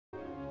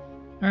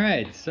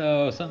Alright,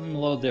 so something a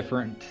little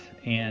different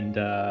and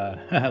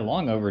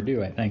long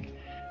overdue, I think.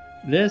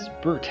 This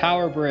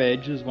tower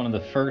bridge is one of the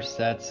first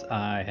sets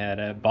I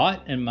had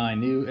bought in my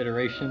new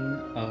iteration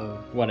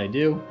of what I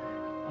do.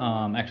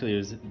 Actually, it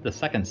was the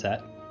second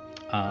set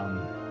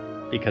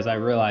because I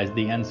realized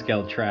the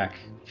N-scale track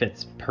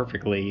fits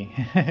perfectly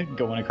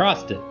going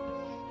across it.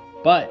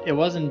 But it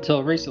wasn't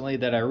until recently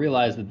that I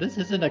realized that this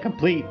isn't a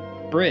complete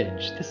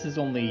bridge. This is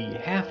only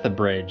half the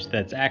bridge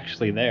that's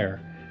actually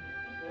there.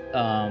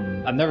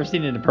 I've never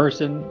seen it in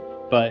person,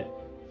 but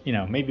you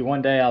know, maybe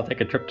one day I'll take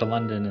a trip to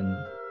London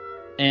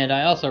and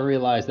I also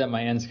realized that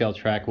my N-scale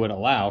track would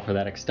allow for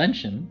that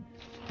extension.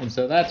 And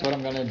so that's what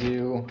I'm gonna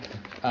do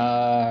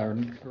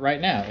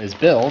right now is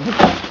build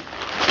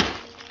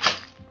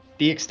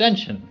the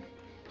extension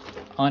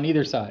on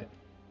either side.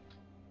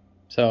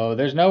 So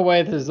there's no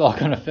way this is all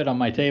gonna fit on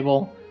my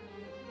table,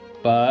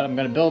 but I'm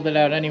gonna build it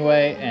out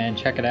anyway and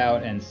check it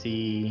out and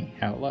see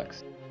how it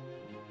looks.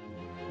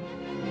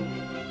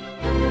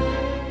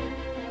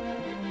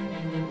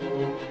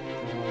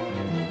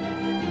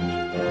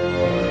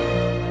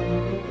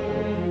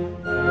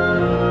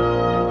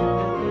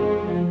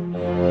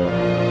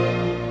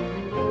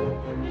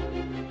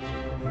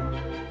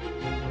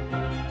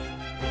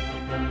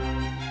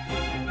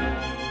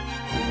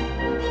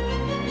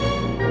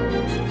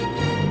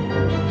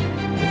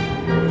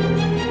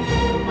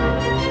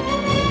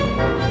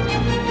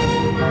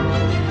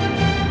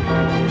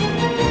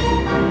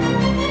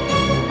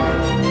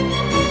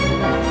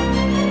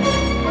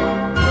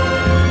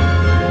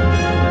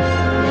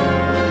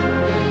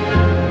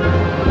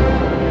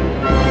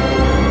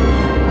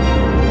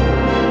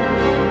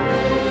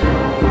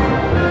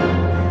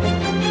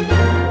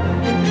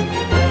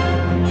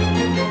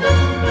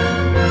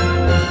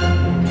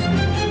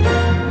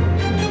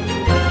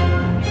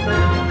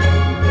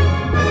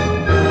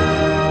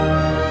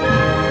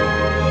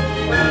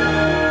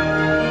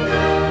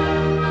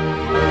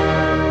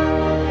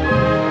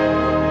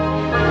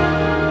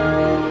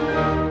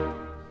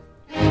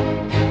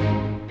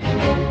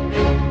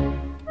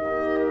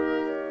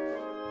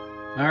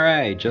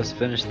 Alright, just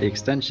finished the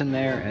extension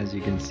there, as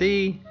you can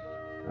see.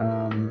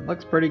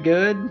 Looks pretty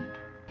good.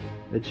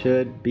 It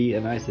should be a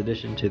nice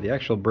addition to the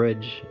actual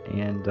bridge,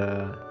 and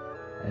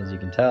as you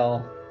can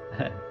tell,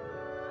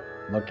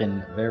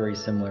 looking very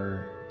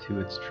similar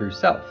to its true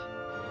self.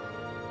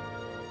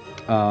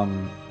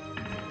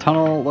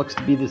 Tunnel looks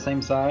to be the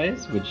same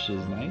size, which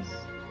is nice.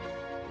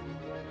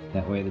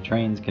 That way the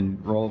trains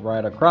can roll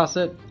right across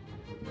it,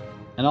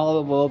 and all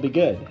of it will be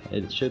good.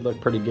 It should look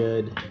pretty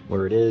good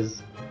where it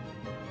is,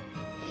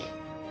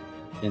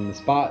 in the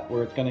spot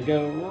where it's going to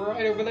go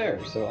right over there.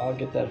 So I'll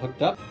get that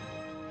hooked up.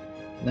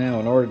 Now,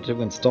 in order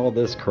to install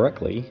this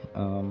correctly,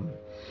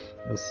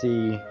 you'll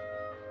see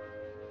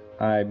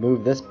I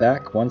moved this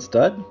back one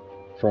stud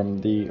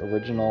from the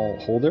original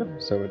holder,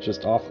 so it's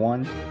just off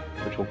one,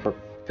 which will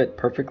fit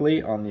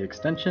perfectly on the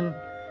extension.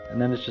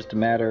 And then it's just a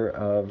matter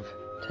of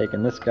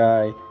taking this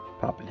guy,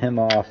 popping him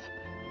off,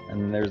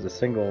 and then there's a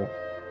single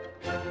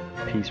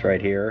piece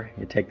right here.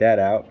 You take that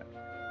out,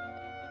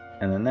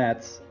 and then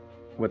that's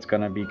what's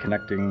going to be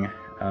connecting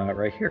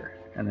right here,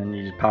 and then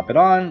you just pop it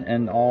on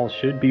and all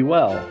should be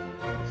well.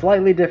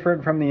 Slightly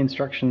different from the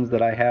instructions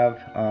that I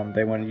have.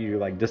 They wanted you to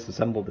like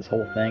disassemble this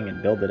whole thing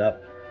and build it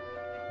up,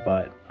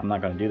 but I'm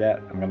not going to do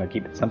that. I'm going to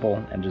keep it simple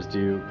and just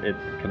do it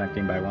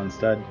connecting by one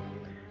stud.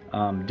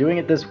 Doing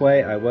it this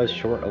way, I was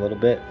short a little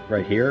bit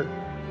right here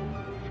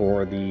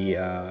for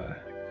the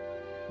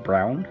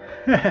brown,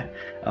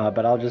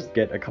 but I'll just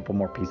get a couple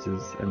more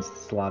pieces and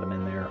slot them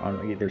in there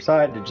on either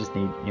side. I just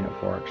need, you know,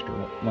 4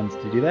 extra ones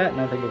to do that, and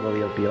I think it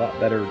will be a lot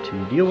better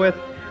to deal with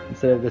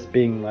instead of this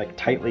being like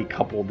tightly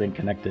coupled and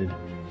connected,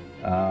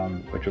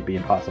 which will be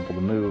impossible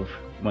to move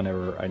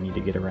whenever I need to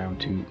get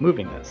around to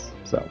moving this.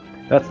 So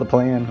that's the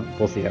plan.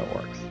 We'll see how it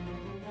works.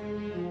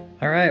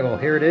 Alright, well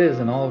here it is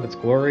in all of its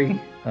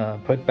glory,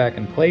 put back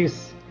in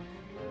place.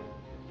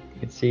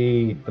 You can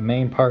see the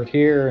main part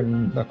here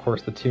and of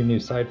course the 2 new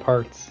side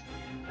parts.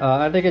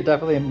 I think it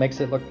definitely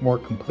makes it look more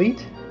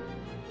complete,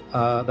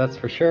 that's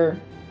for sure.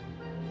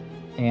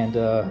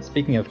 And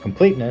speaking of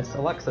completeness,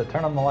 Alexa,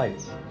 turn on the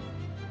lights.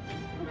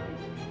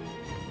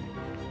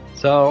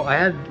 So I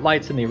had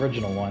lights in the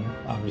original one,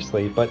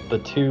 obviously, but the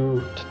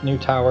 2 new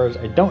towers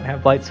I don't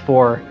have lights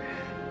for,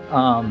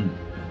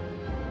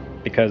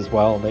 because,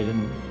 well, they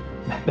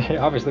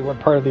obviously weren't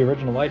part of the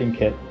original lighting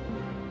kit.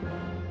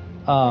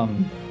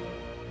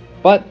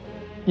 But,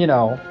 you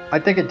know, I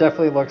think it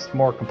definitely looks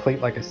more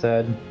complete, like I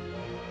said,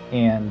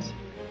 and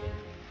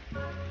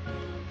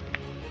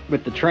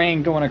with the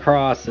train going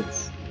across,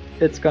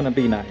 it's gonna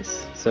be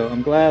nice. So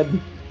I'm glad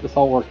this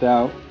all worked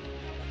out,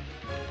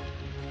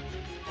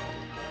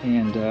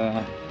 and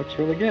looks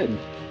really good.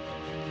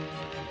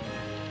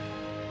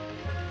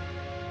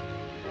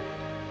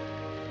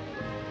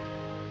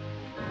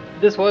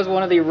 This was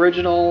one of the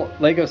original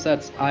Lego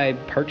sets I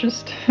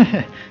purchased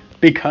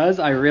because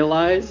I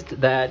realized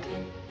that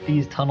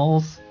these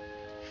tunnels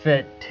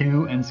fit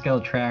 2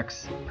 N-scale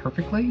tracks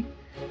perfectly.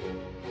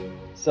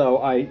 So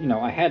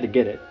I had to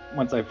get it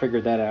once I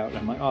figured that out.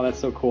 I'm like, oh, that's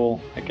so cool.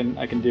 I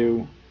can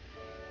do,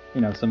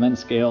 some N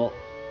scale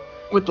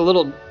with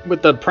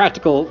the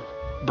practical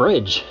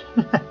bridge.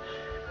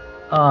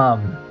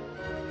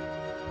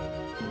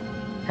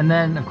 And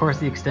then of course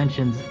the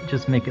extensions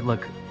just make it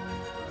look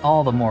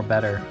all the more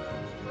better,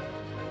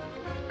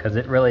 because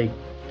it really,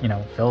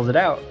 fills it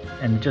out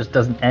and it just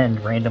doesn't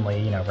end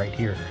randomly, right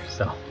here.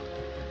 So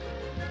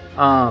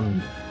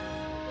I'm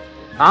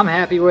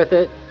happy with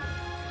it.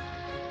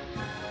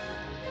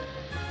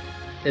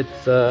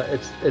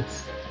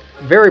 It's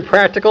very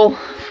practical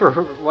for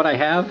what I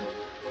have,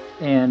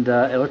 and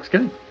it looks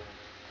good.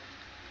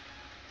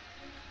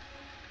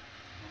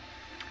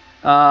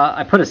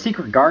 I put a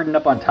secret garden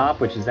up on top,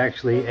 which is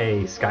actually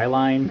a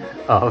skyline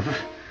of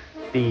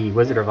the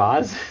Wizard of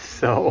Oz,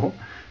 so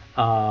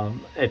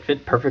it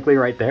fit perfectly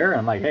right there.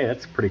 I'm like, hey,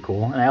 that's pretty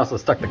cool. And I also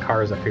stuck the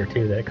cars up here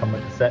too that come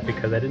with the set,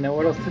 because I didn't know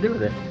what else to do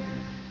with it.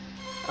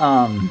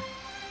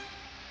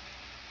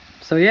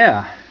 So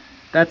yeah,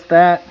 that's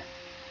that.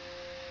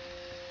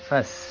 So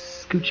I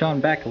scooch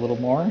on back a little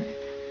more.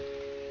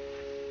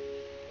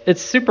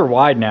 It's super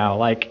wide now.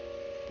 Like,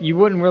 you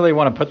wouldn't really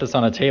want to put this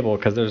on a table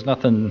because there's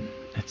nothing,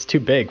 it's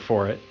too big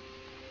for it.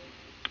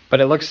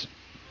 But it looks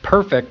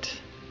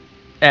perfect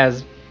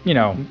as,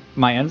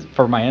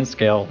 for my N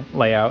scale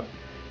layout.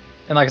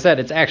 And like I said,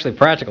 it's actually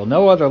practical.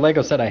 No other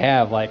Lego set I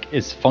have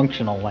is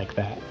functional like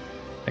that.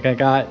 Like, I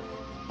got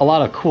a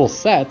lot of cool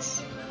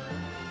sets,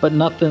 but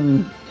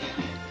nothing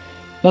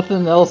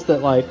else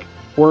that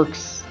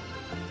works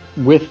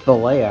with the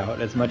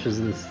layout as much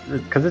as this,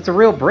 because it's a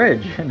real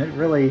bridge and it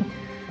really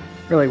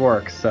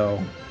works.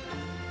 So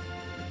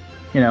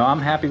I'm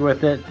happy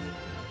with it.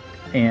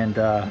 And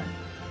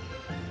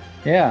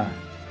yeah,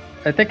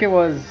 I think it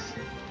was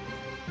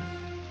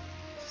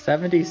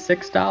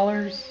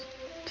 $76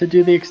 to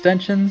do the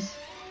extensions,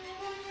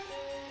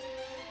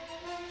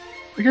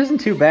 which isn't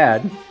too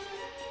bad,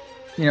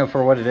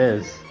 for what it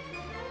is.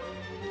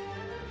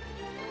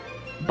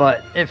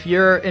 But if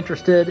you're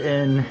interested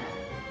in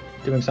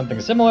doing something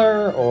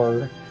similar,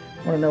 or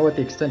want to know what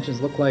the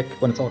extensions look like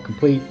when it's all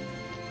complete,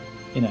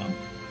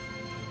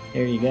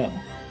 there you go.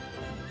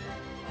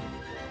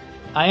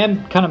 I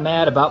am kind of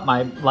mad about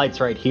my lights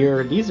right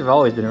here. These have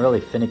always been really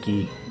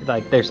finicky.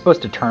 They're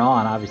supposed to turn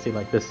on, obviously,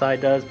 like this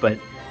side does, but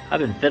I've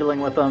been fiddling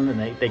with them,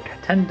 and they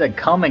tend to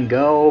come and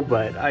go,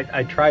 but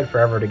I tried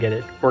forever to get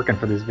it working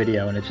for this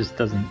video, and it just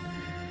doesn't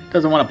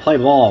want to play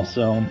ball.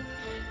 So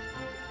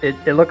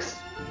it looks,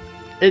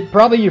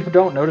 probably you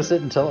don't notice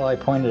it until I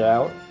point it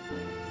out.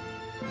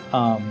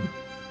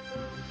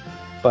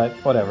 But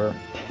whatever.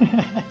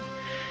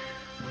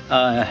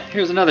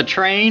 Here's another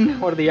train.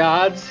 What are the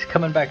odds?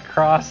 Coming back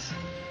across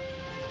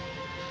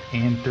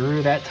and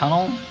through that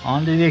tunnel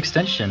onto the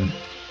extension.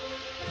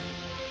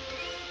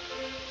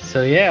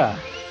 So yeah,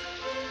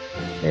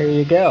 there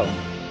you go.